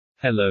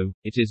Hello,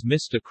 it is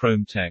Mr.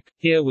 Chrome Tech,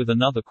 here with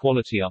another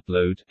quality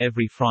upload,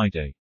 every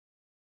Friday.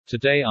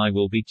 Today I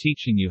will be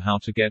teaching you how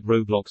to get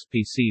Roblox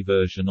PC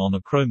version on a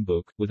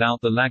Chromebook,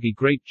 without the laggy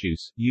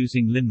GrapeJuice,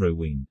 using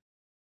LINROWINE.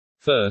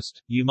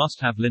 First, you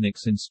must have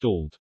Linux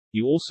installed.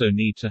 You also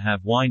need to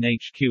have Wine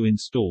HQ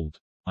installed.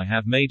 I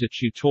have made a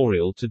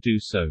tutorial to do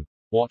so.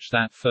 Watch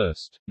that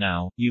first.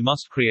 Now, you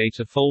must create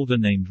a folder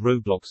named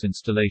Roblox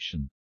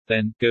installation.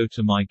 Then, go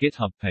to my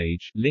GitHub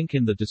page, link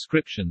in the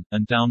description,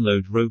 and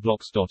download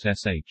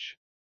roblox.sh.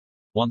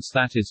 Once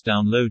that is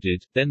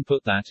downloaded, then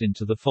put that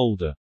into the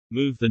folder.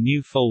 Move the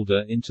new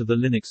folder into the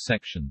Linux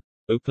section.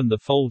 Open the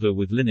folder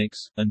with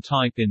Linux, and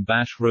type in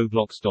bash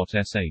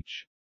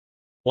roblox.sh.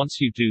 Once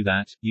you do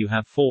that, you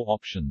have 4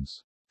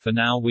 options. For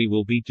now we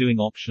will be doing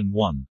option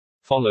 1.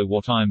 Follow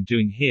what I am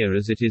doing here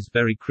as it is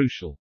very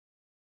crucial.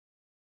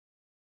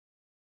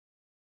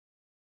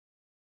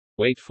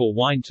 Wait for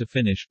Wine to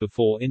finish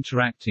before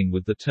interacting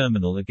with the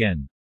terminal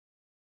again.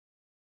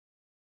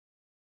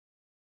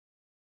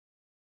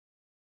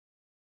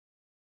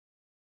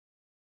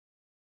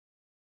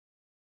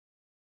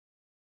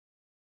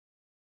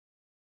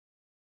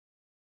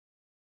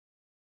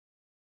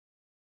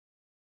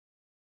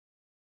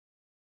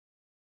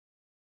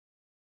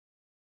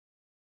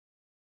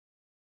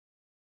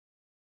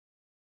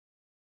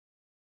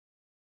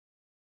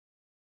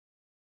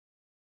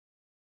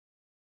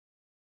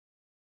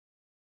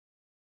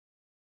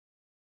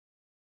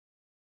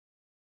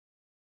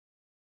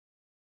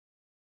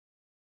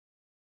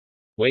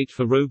 Wait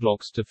for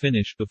Roblox to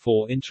finish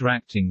before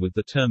interacting with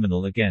the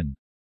terminal again.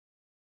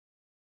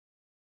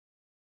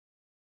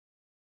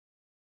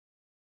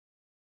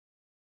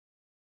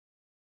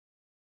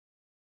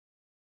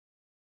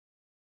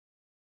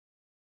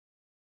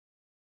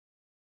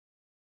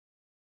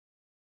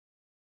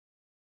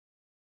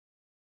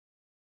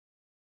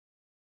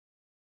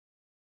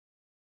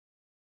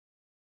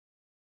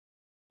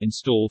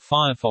 Install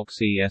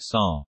Firefox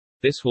ESR.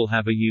 This will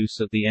have a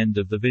use at the end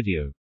of the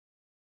video.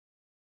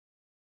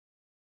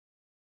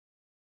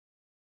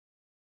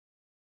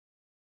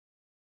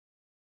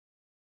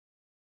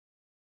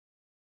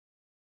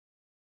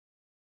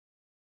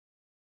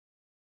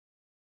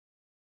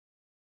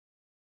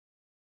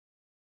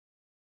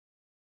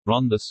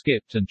 Run the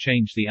script and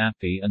change the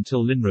API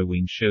until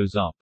LINROWINE shows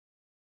up.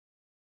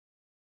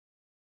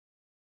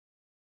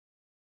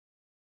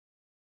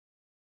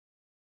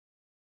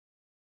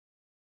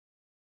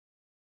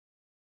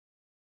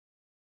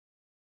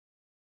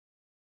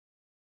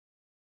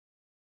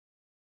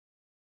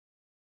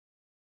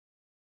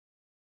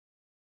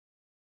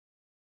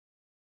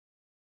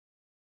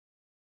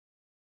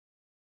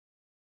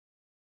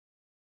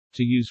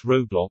 To use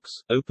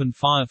Roblox, open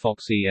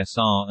Firefox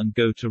ESR and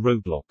go to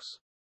Roblox.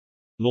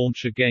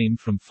 Launch a game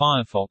from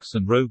Firefox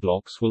and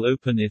Roblox will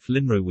open if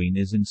LINROWINE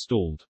is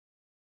installed.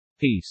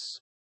 Peace.